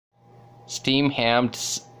steam ham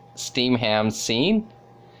scene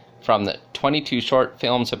from the 22 short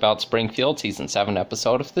films about Springfield, Season 7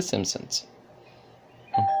 episode of The Simpsons.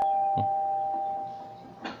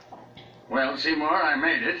 Well, Seymour, I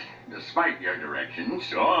made it, despite your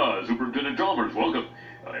directions. Ah, Superintendent Chalmers, welcome.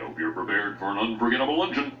 I hope you're prepared for an unforgettable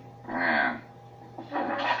luncheon. Yeah.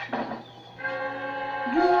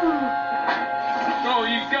 Oh,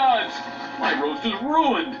 you gods! My roast is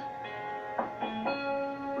ruined!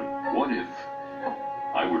 But what if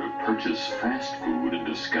I were to purchase fast food and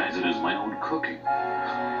disguise it as my own cooking?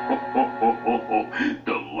 Ho,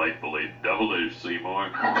 delightfully devilish,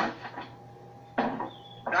 Seymour.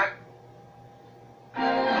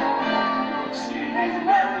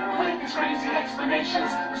 Crazy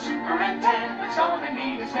explanations. The superintendent's gonna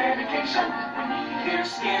need his medication. When he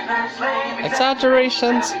hears Skinner's lame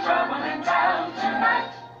exaggerations. Trouble in town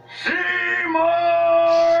tonight.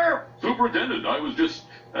 Seymour! Superintendent, I was just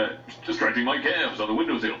stretching my calves on the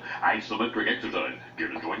windowsill. Isometric exercise. Care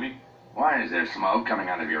to join me? Why is there smoke coming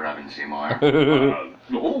out of your oven, Seymour?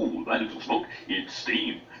 Oh, that isn't smoke. It's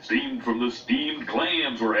steam. Steam from the steamed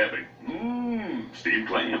clams we're having. Steamed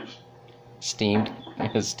clams. Steamed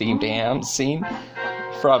ham scene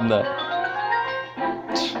from the...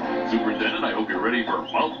 Superintendent, I hope you're ready for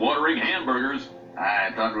mouth-watering hamburgers. I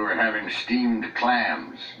thought we were having steamed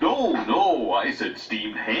clams. No, I said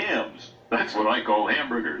steamed hams. That's what I call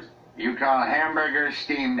hamburgers. You call hamburgers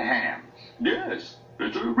steamed hams? Yes,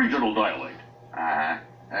 it's a regional dialect. Uh-huh.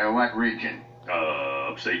 What region?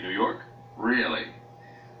 Upstate New York. Really?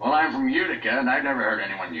 Well, I'm from Utica, and I've never heard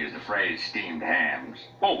anyone use the phrase steamed hams.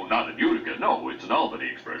 Oh, not in Utica. No, it's an Albany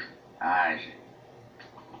expression. I see.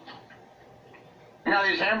 You know,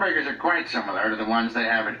 these hamburgers are quite similar to the ones they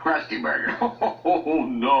have at Krusty Burger. Oh,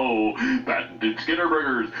 no. Patented Skinner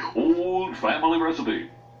Burgers. Old family recipe.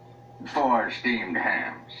 For steamed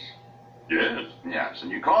hams. Yes. Yes, and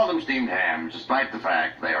you call them steamed hams despite the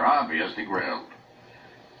fact they are obviously grilled.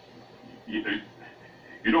 You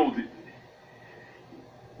know,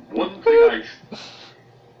 one thing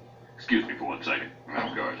Excuse me for 1 second.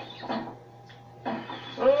 Of course.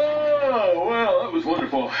 Oh, well, that was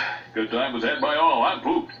wonderful. Good time was had by all. I'm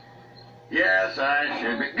pooped. Yes, I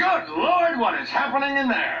should be. Good Lord, what is happening in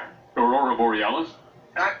there? Aurora Borealis?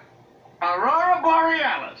 Aurora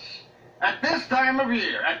Borealis. At this time of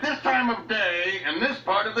year, at this time of day, in this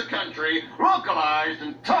part of the country, localized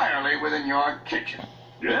entirely within your kitchen.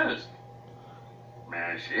 Yes. May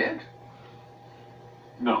I see it?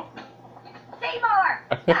 No. Seymour!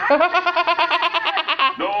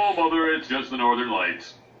 No, Mother, it's just the Northern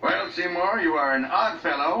Lights. Well, Seymour, you are an odd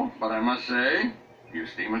fellow, but I must say, you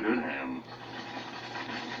steam a good ham.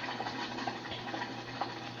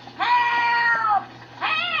 Help!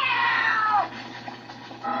 Help!